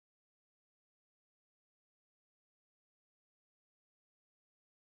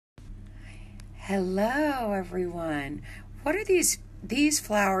Hello, everyone. What are these? These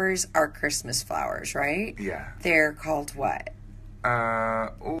flowers are Christmas flowers, right? Yeah. They're called what?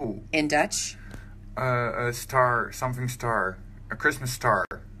 In Dutch? A star, something star. A Christmas star.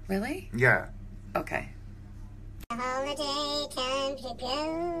 Really? Yeah. Okay. Holiday time to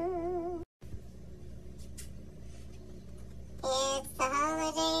go. It's the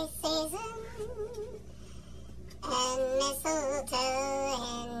holiday season, and mistletoe,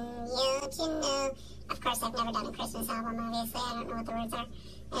 and don't you know? Of course, I've never done a Christmas album, obviously. I don't know what the words are.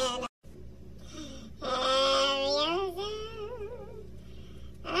 And a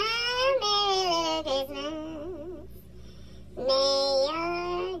merry little Christmas. May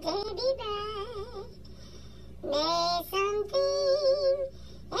your day be bright. May something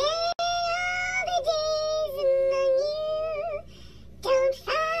in all the days among you don't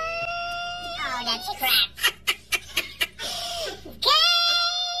find. Oh, that's crap.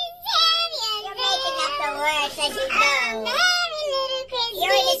 You're making up the words as you go. Merry little Christmas.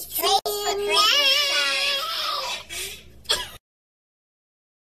 You're in this place for Christmas.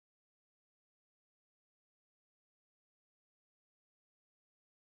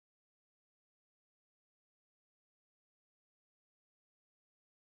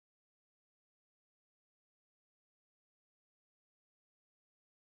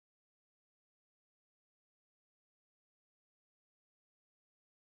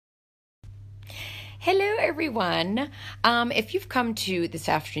 Hello, everyone. If you've come to this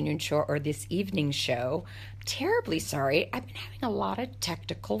afternoon show or this evening show, I'm terribly sorry. I've been having a lot of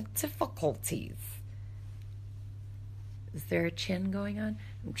technical difficulties. Is there a chin going on?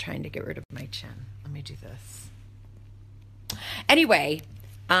 I'm trying to get rid of my chin. Let me do this. Anyway,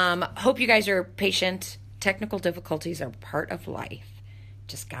 hope you guys are patient. Technical difficulties are part of life.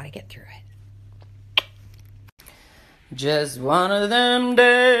 Just got to get through it. Just one of them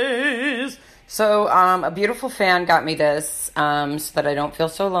days. So a beautiful fan got me this so that I don't feel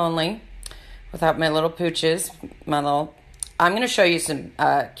so lonely without my little pooches. I'm going to show you some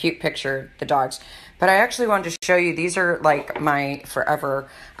cute picture, the dogs. But I actually wanted to show you, these are like my forever.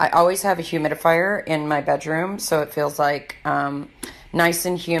 I always have a humidifier in my bedroom, so it feels like nice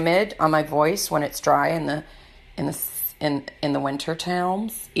and humid on my voice when it's dry in the winter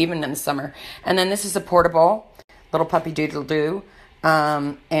times, even in the summer. And then this is a portable little puppy doodle doo.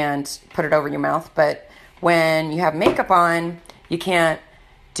 And put it over your mouth. But when you have makeup on, you can't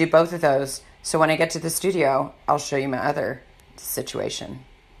do both of those. So when I get to the studio, I'll show you my other situation.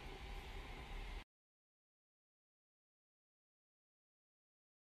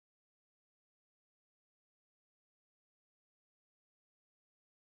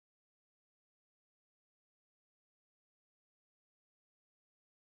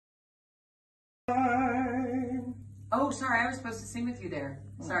 Oh, sorry, I was supposed to sing with you there.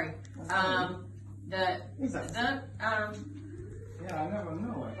 Sorry. Yeah, I never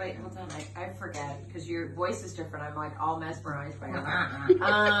know it. Wait, hold on. I forget because your voice is different. I'm like all mesmerized by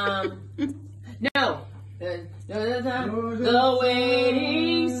it. No. The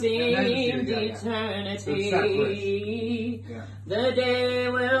waiting seemed eternity. Yeah. The day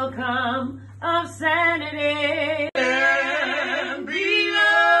will come of sanity. And be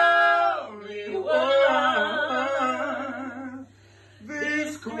only one.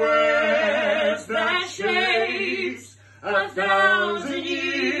 This quest that shapes 1,000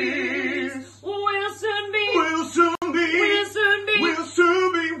 years Will soon be.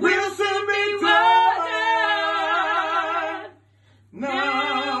 will soon be done.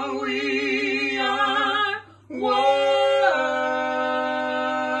 Now we are one.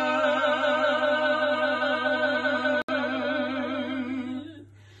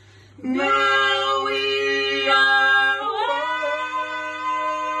 Now